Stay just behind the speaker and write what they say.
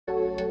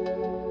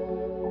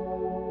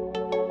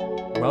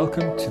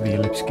Welcome to the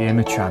Ellipse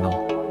Gamer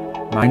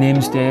channel. My name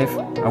is Dave.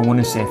 I want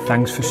to say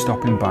thanks for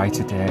stopping by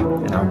today,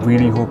 and I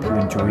really hope you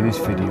enjoy this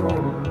video.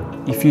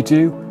 If you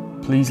do,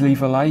 please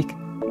leave a like,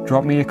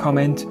 drop me a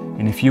comment,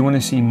 and if you want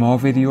to see more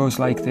videos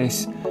like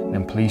this,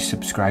 then please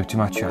subscribe to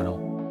my channel.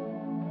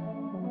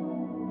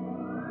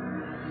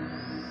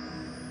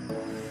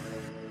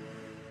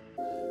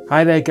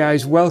 Hi there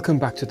guys, welcome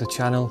back to the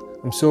channel.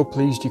 I'm so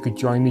pleased you could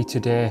join me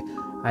today.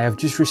 I have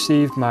just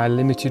received my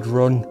limited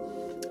run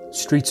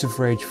Streets of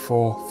Rage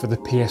 4 for the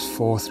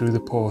PS4 through the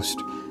post.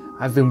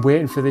 I've been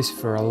waiting for this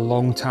for a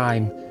long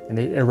time and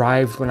it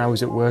arrived when I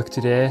was at work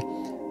today.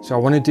 So I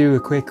want to do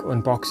a quick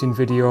unboxing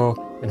video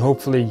and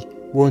hopefully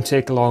won't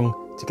take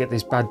long to get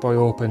this bad boy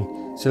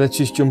open. So let's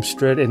just jump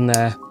straight in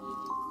there,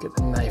 get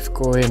the knife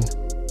going.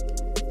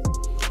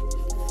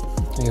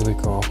 Here we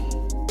go.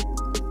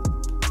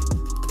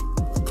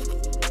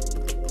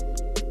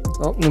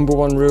 Oh, number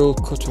one rule,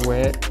 cut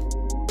away. Bit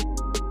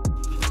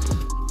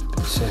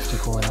of safety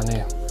going on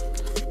here.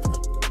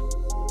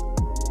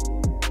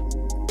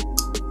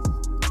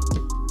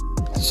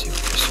 Let's see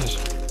what this is.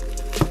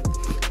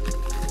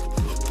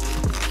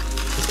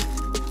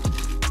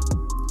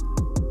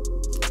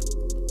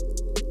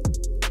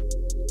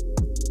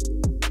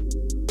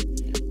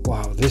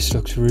 Wow, this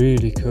looks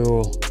really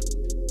cool.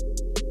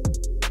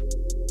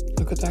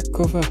 Look at that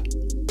cover.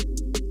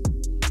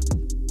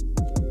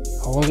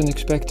 I wasn't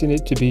expecting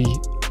it to be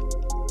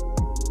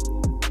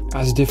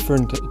as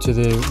different to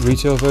the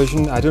retail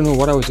version. I don't know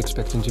what I was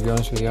expecting, to be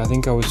honest with you. I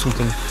think I was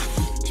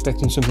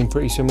expecting something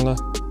pretty similar.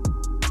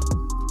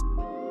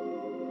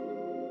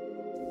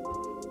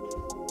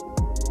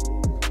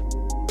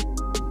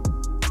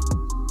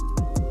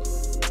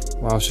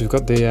 Wow, so we've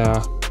got the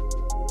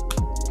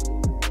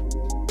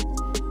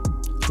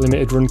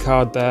limited run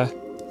card there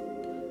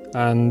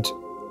and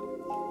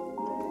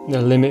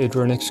the limited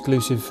run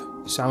exclusive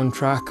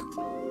soundtrack.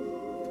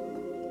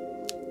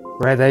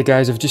 Right there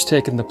guys, I've just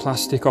taken the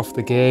plastic off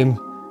the game.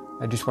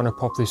 I just want to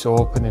pop this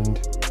open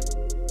and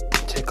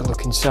take a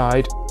look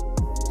inside.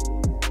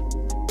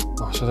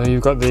 Oh, so there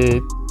you've got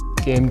the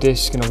game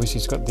disc and obviously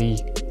it's got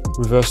the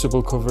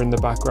reversible cover in the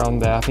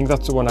background there. I think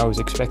that's the one I was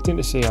expecting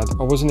to see. I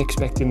wasn't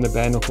expecting the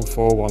bare knuckle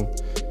 4 one.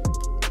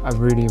 I'm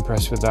really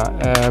impressed with that.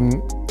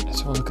 Let's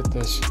have a look at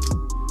this.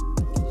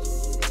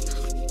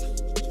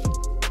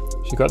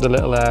 So you've got the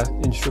little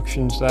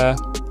instructions there.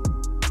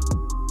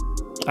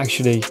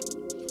 Actually,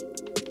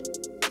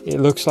 it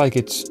looks like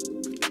it's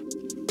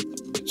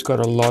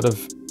got a lot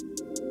of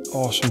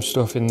awesome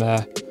stuff in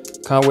there.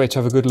 Can't wait to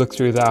have a good look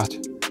through that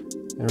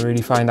and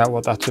really find out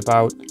what that's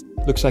about.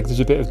 Looks like there's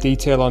a bit of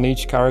detail on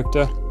each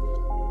character.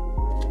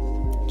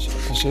 Let's see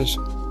what this is.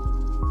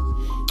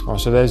 Oh,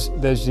 so there's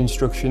the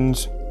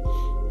instructions.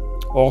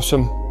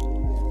 Awesome.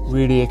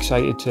 Really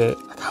excited I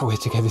can't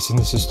wait to get this in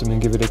the system and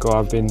give it a go.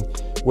 I've been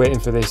waiting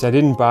for this. I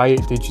didn't buy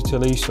it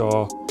digitally,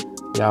 so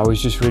yeah, I was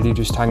just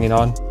hanging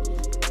on.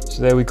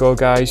 So there we go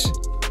guys.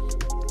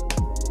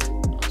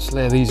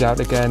 Lay these out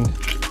again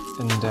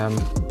and there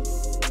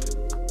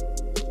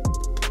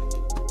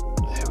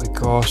we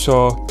go.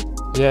 So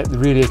yeah,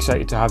 really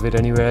excited to have it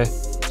anyway.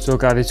 So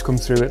glad it's come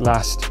through at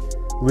last.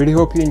 Really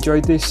hope you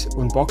enjoyed this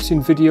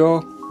unboxing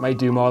video. Might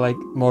do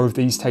more of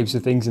these types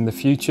of things in the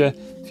future.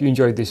 If you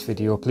enjoyed this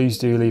video, please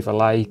do leave a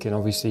like, and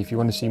obviously if you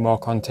want to see more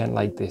content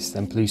like this,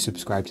 then please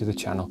subscribe to the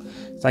channel.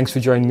 Thanks for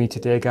joining me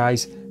today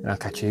guys, and I'll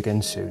catch you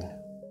again soon.